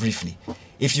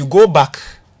go back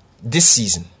this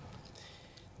season,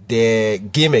 the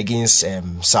game against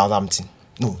Southampton,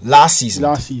 last season,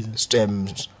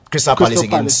 Crystal Palace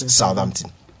against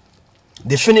Southampton,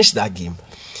 they finished that game.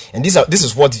 And this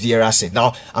is what Vieira said.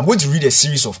 Now, I'm going to read a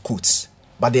series of quotes,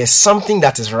 but there's something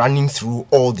that is running through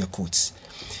all the quotes.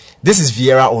 This is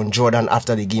Vieira on Jordan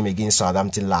after the game against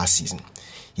Southampton last season.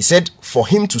 He said for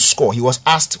him to score, he was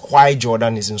asked why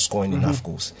Jordan isn't scoring enough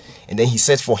goals. And then he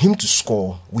said for him to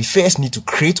score, we first need to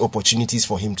create opportunities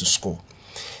for him to score.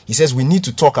 He says we need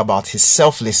to talk about his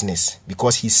selflessness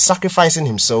because he's sacrificing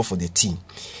himself for the team.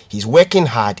 He's working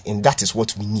hard and that is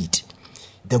what we need.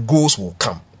 The goals will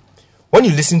come. When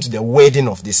you listen to the wording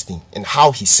of this thing and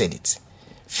how he said it,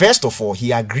 first of all,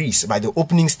 he agrees by the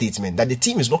opening statement that the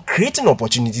team is not creating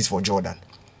opportunities for Jordan.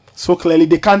 So clearly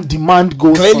they can't demand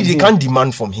goals. Clearly they can't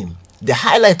demand from him. The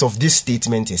highlight of this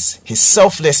statement is his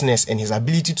selflessness and his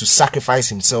ability to sacrifice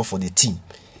himself for the team.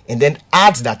 And then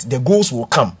adds that the goals will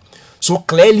come. So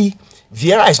clearly,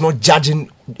 Vieira is not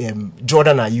judging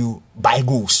Jordan Ayew by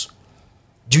goals.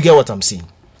 Do you get what I'm saying?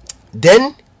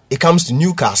 Then it comes to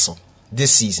Newcastle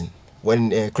this season.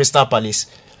 When Crystal Palace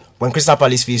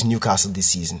faced Newcastle this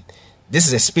season. This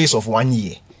is a space of 1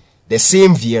 year. The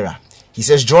same Vieira. He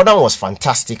says Jordan was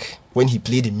fantastic when he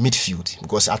played in midfield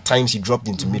because at times he dropped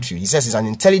into midfield. He says he's an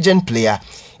intelligent player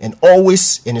and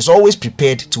is always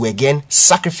prepared to again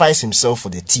sacrifice himself for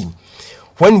the team.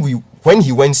 When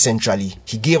he went centrally,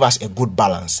 he gave us a good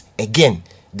balance. Again,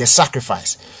 the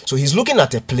sacrifice. So he's looking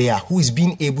at a player who is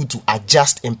being able to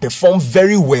adjust and perform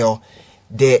very well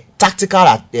the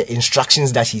tactical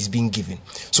instructions that he's being given.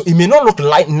 So it may not look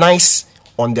like nice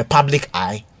on the public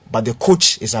eye, but the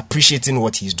coach is appreciating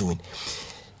what he's doing.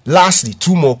 Lastly,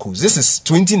 two more quotes. This is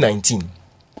 2019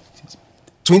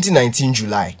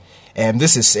 July.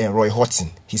 This is Roy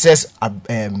Hodgson. He says,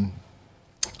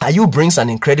 Ayew brings an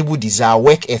incredible desire,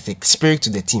 work ethic, spirit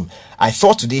to the team. I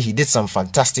thought today he did some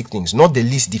fantastic things, not the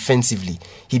least defensively.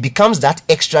 He becomes that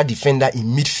extra defender in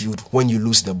midfield when you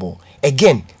lose the ball.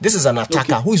 Again, this is an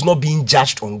attacker who is not being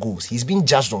judged on goals. He's being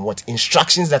judged on what?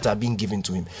 Instructions that are being given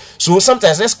to him. So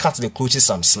sometimes let's cut the coaches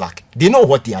some slack. They know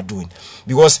what they are doing.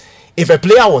 Because if a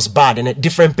player was bad and a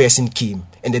different person came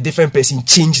and the different person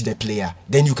changed the player,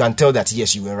 then you can tell that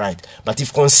yes, you were right. But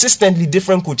if consistently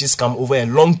different coaches come over a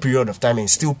long period of time and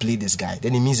still play this guy,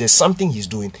 then it means there's something he's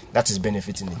doing that is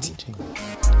benefiting the team.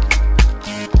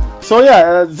 So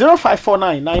yeah,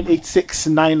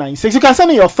 0549-986-996. You can send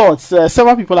me your thoughts.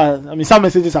 Several people some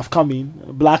messages have come in.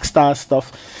 Black Star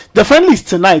stuff. The friendlies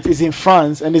tonight is in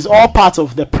France and is all part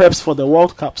of the preps for the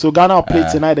World Cup. So Ghana will play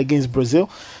tonight against Brazil.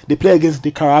 They play against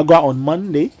Nicaragua on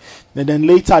Monday. And then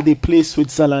later they play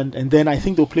Switzerland. And then I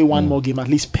think they'll play one more game, at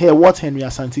least per what Henry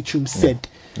Asante Chum said.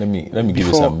 Let me give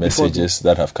you some messages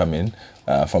that have come in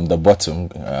from the bottom,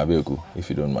 Abeoku, if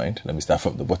you don't mind. Let me start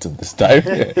from the bottom this time.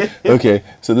 Okay,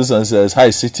 so this one says, "Hi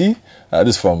City."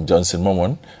 This is from Johnson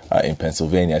Momon in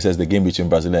Pennsylvania. It says the game between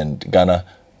Brazil and Ghana,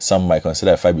 some might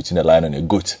consider a fight between a lion and a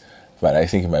goat, but I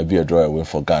think it might be a draw, a win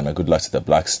for Ghana. Good luck to the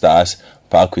Black Stars.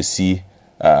 Parkwesi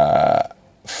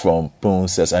from Boone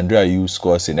says, "Andre Ayew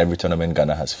scores in every tournament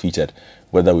Ghana has featured,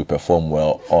 whether we perform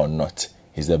well or not.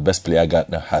 He's the best player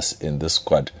Ghana has in this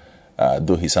squad,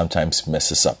 though he sometimes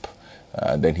messes up."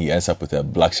 Then he ends up with a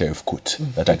black sheriff coat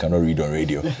that I cannot read on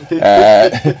radio.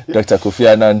 Dr. Kofi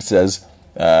Annan says,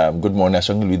 "Good morning. I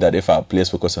strongly believe that if our players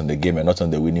focus on the game and not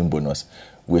on the winning bonus,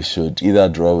 we should either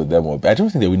draw with them or..." I don't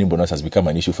think the winning bonus has become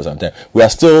an issue for some time. We are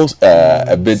still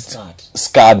a bit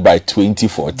scarred by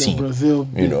 2014. Brazil,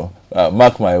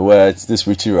 mark my words, this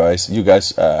Richie Royce, you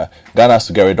guys, Ghana has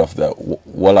to get rid of the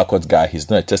Wallacott guy. He's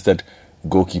not a tested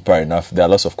goalkeeper enough. There are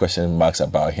lots of question marks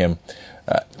about him.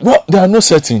 Well, there are no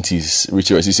certainties,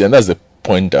 Richie Royce, and that's the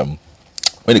point. When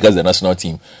it comes to the national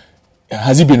team,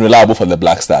 has he been reliable for the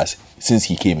Black Stars since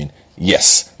he came in?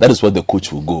 Yes, that is what the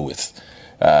coach will go with.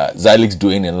 Zylik's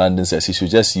doing in London says he should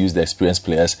just use the experienced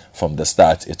players from the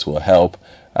start. It will help.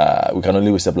 We can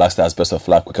only wish the Black Stars best of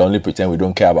luck. We can only pretend we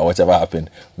don't care about whatever happened,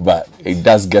 but it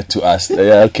does get to us.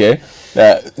 Okay.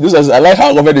 I like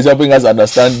how government is helping us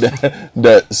understand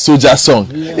the Soja song.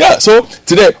 Yeah. So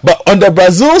today, but on the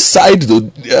Brazil side, though,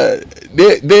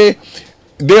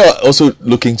 they are also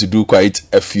looking to do quite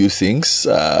a few things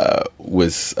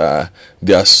with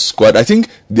their squad. I think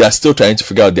they are still trying to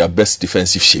figure out their best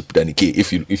defensive shape, Danike,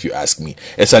 if you ask me.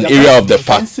 It's an area of the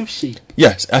park. Shape.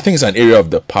 Yes, I think it's an area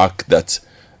of the park that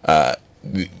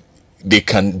they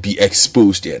can be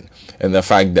exposed in. And the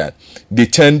fact that they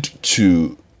tend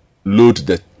to load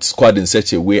the squad in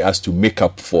such a way as to make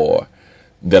up for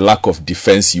the lack of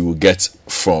defense you will get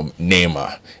from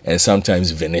Neymar and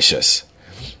sometimes Vinicius.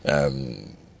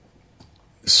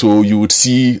 So you would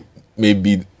see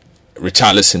maybe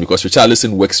Richarlison, because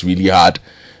Richarlison works really hard.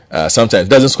 Sometimes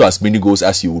doesn't score as many goals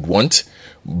as you would want,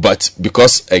 but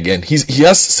because again he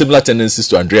has similar tendencies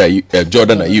to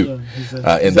Jordan Ayew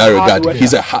in that regard.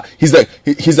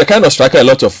 He's the kind of striker a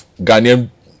lot of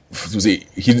Ghanaian say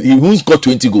he won't score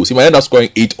 20 goals. He might end up scoring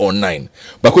 8 or 9,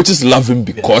 but coaches love him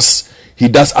because he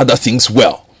does other things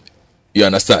well. You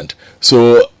understand?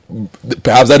 So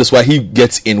perhaps that is why he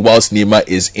gets in whilst Neymar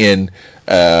is in.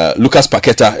 Lucas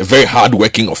Paqueta, a very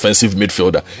hard-working offensive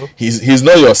midfielder. He's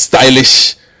not your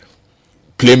stylish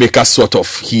playmaker sort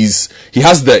of. He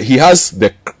has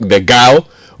the guile,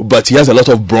 but he has a lot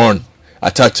of brawn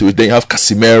attached to it. Then you have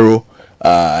Casemiro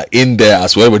in there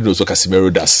as well. Everybody knows what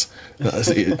Casemiro does.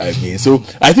 I mean, so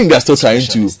I think they're still trying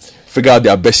to figure out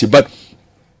their best shape. But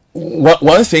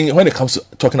one thing when it comes to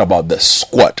talking about the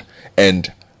squad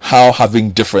and how having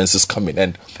differences come in,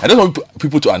 and I don't want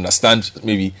people to understand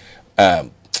maybe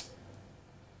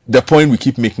the point we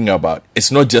keep making about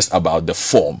it's not just about the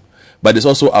form, but it's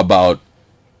also about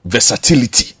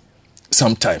versatility.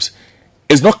 Sometimes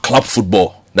it's not club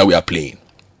football that we are playing.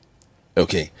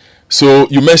 Okay, so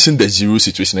you mentioned the Giroud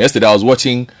situation. Yesterday I was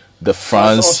watching the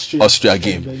France-Austria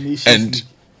game, and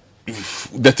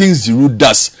the things Giroud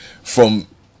does from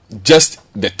just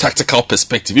the tactical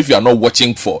perspective, if you are not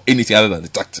watching for anything other than the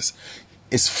tactics,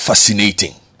 it's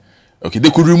fascinating. Okay, they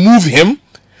could remove him,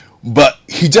 but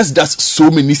he just does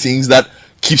so many things that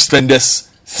keeps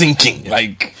defenders thinking,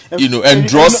 like, and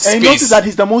draws space. And notice that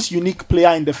he's the most unique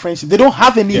player in the friendship. They don't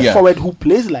have any forward who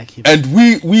plays like him. And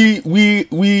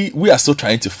we are still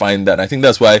trying to find that. I think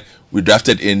that's why we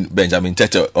drafted in Benjamin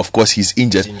Tete. Of course, he's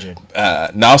injured.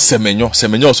 Now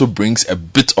Semenyo also brings a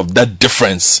bit of that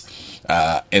difference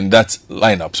in that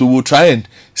lineup. So we'll try and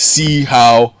see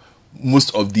how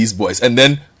most of these boys, and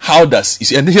then how does you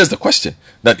see? And here's the question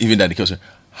that even Danny Kelson,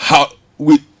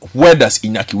 where does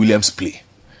Iñaki Williams play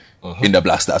in the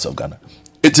Black Stars of Ghana?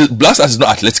 Black Stars is not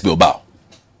Athletic Bilbao.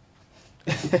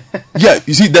 Yeah,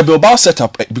 you see the Bilbao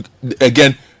setup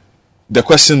again. The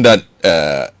question that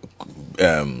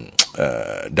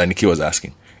Danny K was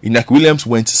asking: Iñaki Williams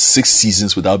went 6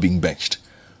 seasons without being benched.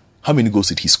 How many goals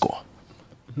did he score?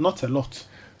 Not a lot.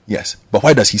 Yes, but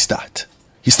why does he start?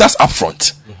 He starts up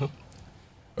front.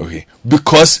 Okay,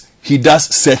 because he does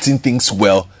certain things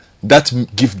well that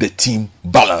give the team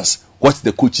balance. What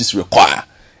the coaches require.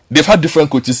 They've had different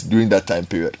coaches during that time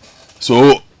period,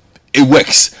 so it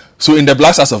works. So in the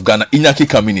Black Stars of Ghana, Iñaki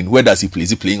coming in, where does he play? Is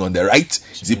he playing on the right?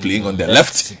 Is he playing on the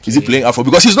left? Is he playing up front?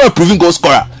 Because he's not a proven goal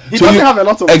scorer. He doesn't have a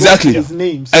lot of exactly goals in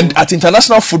his name. So. And at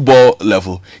international football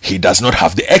level, he does not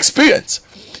have the experience.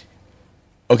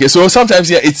 Okay, so sometimes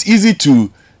it's easy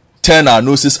to turn our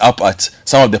noses up at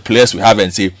some of the players we have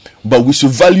and say, but we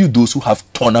should value those who have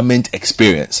tournament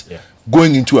experience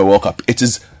going into a World Cup. It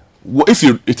is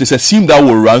a team that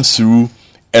will run through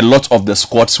a lot of the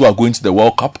squads who are going to the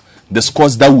World Cup, the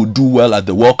squads that will do well at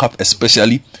the World Cup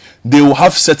especially. They will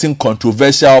have certain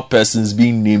controversial persons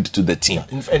being named to the team.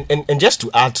 And just to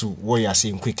add to what you are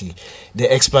saying quickly,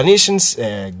 the explanations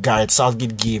Gareth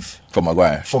Southgate gave for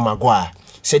Maguire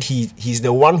said he's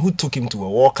the one who took him to a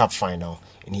World Cup final,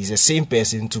 and he's the same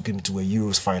person who took him to a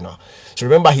Euros final. So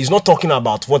remember, he's not talking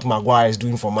about what Maguire is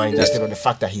doing for Man United or the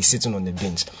fact that he's sitting on the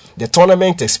bench. The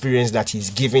tournament experience that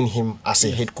he's giving him as a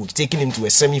head coach, taking him to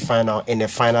a semi-final and a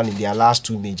final in their last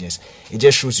 2 majors, it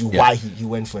just shows you why he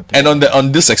went for a play. And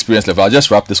on this experience level, I'll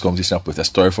just wrap this conversation up with a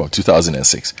story from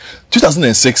 2006.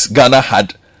 2006, Ghana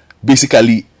had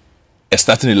basically a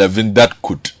starting 11 that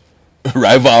could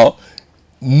rival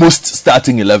most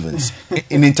starting 11s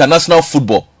in international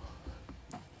football.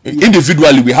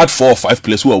 Individually, we had 4 or 5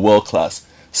 players who were world class.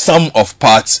 Sum of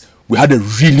parts, we had a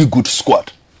really good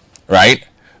squad, right?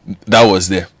 That was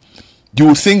there. You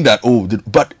would think that,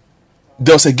 but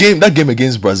there was that game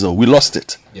against Brazil, we lost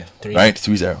it. Yeah,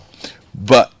 3-0.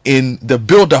 But in the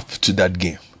build up to that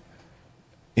game,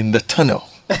 in the tunnel,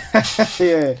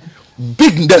 so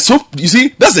you see,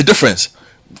 that's the difference.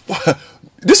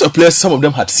 These are players, some of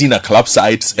them had seen at club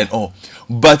sides and all,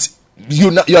 but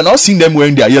you are now seeing them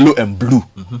wearing their yellow and blue,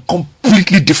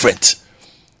 completely different.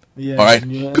 All right,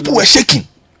 people were shaking.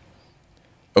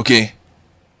 Okay,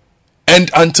 and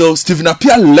until Stephen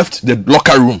Appiah left the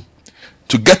locker room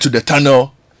to get to the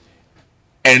tunnel,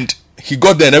 and he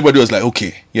got there, and everybody was like,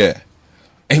 "Okay, yeah,"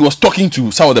 and he was talking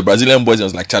to some of the Brazilian boys, and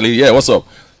was like, "Charlie, yeah, what's up?"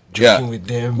 Joking with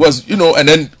them. And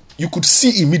then you could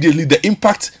see immediately the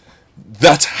impact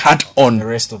that had on the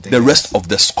rest of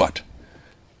the squad.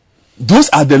 Those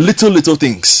are the little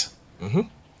things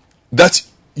that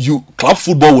club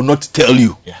football will not tell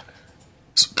you.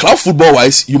 So club football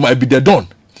wise, you might be the don,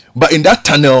 but in that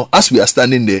tunnel, as we are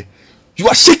standing there, you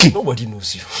are shaking. Nobody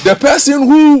knows you. The person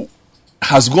who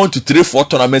has gone to 3-4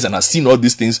 tournaments and has seen all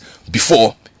these things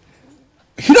before,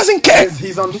 he doesn't care.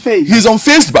 He's unfazed. He's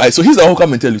unfazed by it. So he's the one who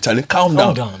come and tell you, Charlie, calm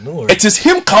down. No it is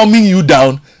him calming you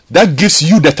down that gives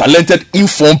you the talented,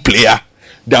 informed player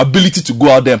the ability to go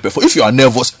out there and perform. If you are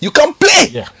nervous, you can't play.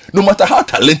 Yeah. No matter how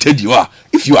talented you are,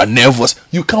 if you are nervous,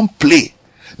 you can't play.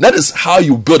 That is how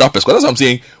you build up a squad. That's what I'm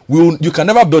saying. You can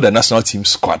never build a national team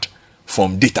squad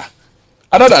from data.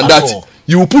 Other than that,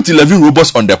 you will put 11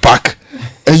 robots on the park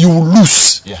and you will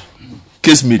lose. Yeah.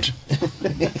 Case made. A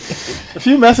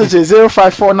few messages.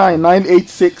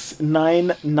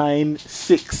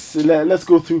 0549-986-996. Let's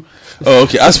go through. Oh,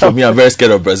 okay. As for me, I'm very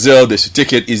scared of Brazil. They should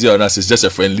take it easy on us. It's just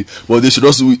a friendly. Well,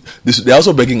 they're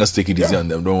also begging us to take it easy on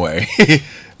them. Don't worry.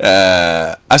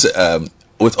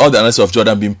 With all the analysis of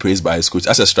Jordan being praised by his coach,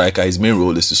 as a striker, his main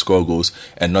role is to score goals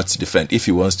and not to defend. If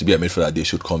he wants to be a midfielder, they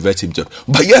should convert him to.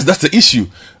 But yes, that's the issue,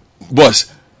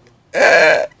 boss.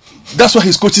 That's what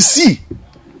his coaches see,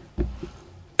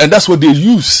 and that's what they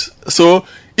use. So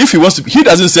if he wants to, he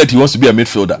doesn't say he wants to be a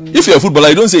midfielder. If you're a footballer,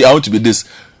 you don't say I want to be this.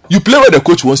 You play where the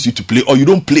coach wants you to play, or you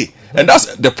don't play. And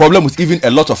that's the problem with even a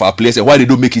lot of our players and why they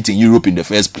don't make it in Europe in the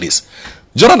first place.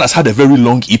 Jordan has had a very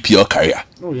long EPL career.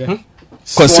 Oh yeah.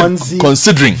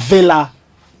 Considering Villa,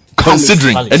 Palace.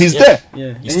 And he's there.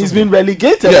 Yeah. And he's been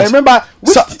relegated. Yes. I remember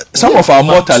some of our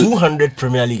more 200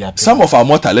 Premier League appearances. some of our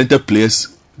more talented players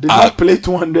did not play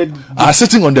 200. Are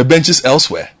sitting on the benches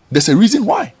elsewhere. There's a reason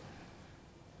why.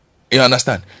 You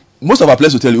understand? Most of our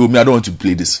players will tell you, I don't want to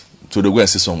play this. So they go and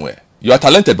sit somewhere. You are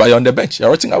talented, but you're on the bench. You're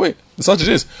rotting away. That's what it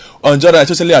is. On Jordan, I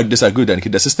totally disagree with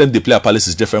that. The system they play at Palace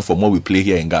is different from what we play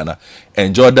here in Ghana.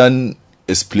 And Jordan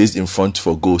is placed in front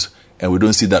for goals, and we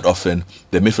don't see that often.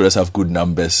 The midfielders have good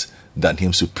numbers than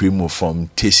him. Supremo from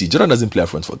Tesi. Jordan doesn't play up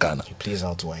front for Ghana. He plays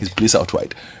out wide. He plays out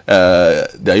wide. The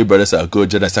Ayew brothers are good.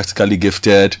 Jordan is tactically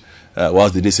gifted.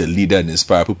 Whilst they is a leader and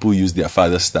inspire, people use their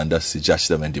father's standards to judge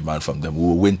them and demand from them. We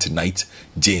will win tonight.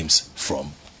 James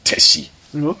from Tesi.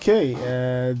 Okay,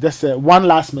 just one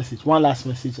last message,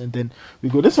 and then we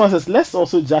go. This one says, let's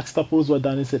also juxtapose what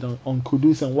Danny said on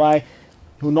Kudus and why he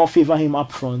will not favor him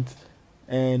up front,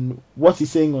 and what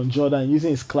he's saying on Jordan, using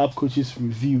his club coach's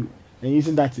review and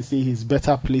using that to say he's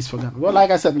better placed for Ghana. Well,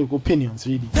 like I said, look, opinions,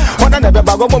 really.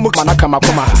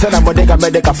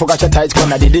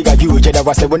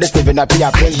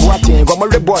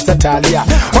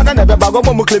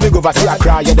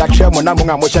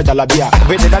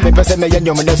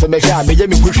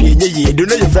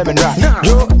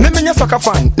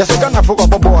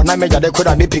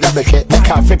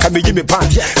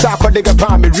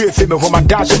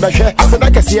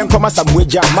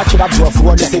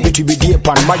 be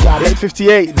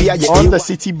 8:58 on the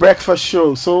City Breakfast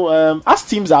Show. So as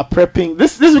teams are prepping,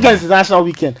 this weekend is international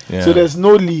weekend, so there's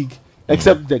no league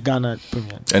except the Ghana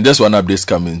Premier. And just one update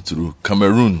coming through.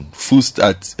 Cameroon full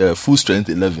strength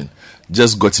 11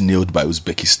 just got nailed by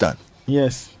Uzbekistan.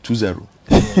 Yes, 2-0.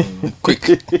 Quick.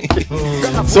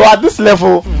 So at this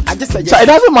level, so it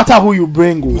doesn't matter who you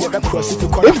bring.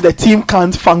 If the team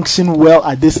can't function well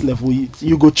at this level,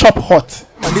 you go chop hot.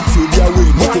 Alright,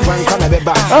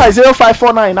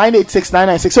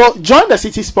 0549986996. So join the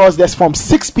City Sports Desk from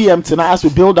 6 p.m. tonight as we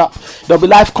build up. There'll be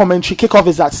live commentary. Kickoff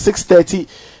is at 6:30.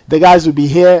 The guys will be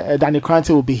here. Danny Krante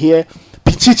will be here.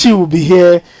 Pichichi will be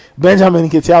here. Benjamin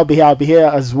Nketiah will be here. I'll be here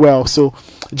as well. So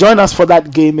join us for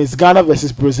that game. It's Ghana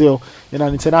versus Brazil in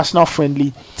an international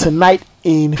friendly tonight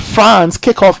in France.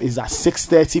 Kickoff is at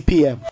 6:30 p.m.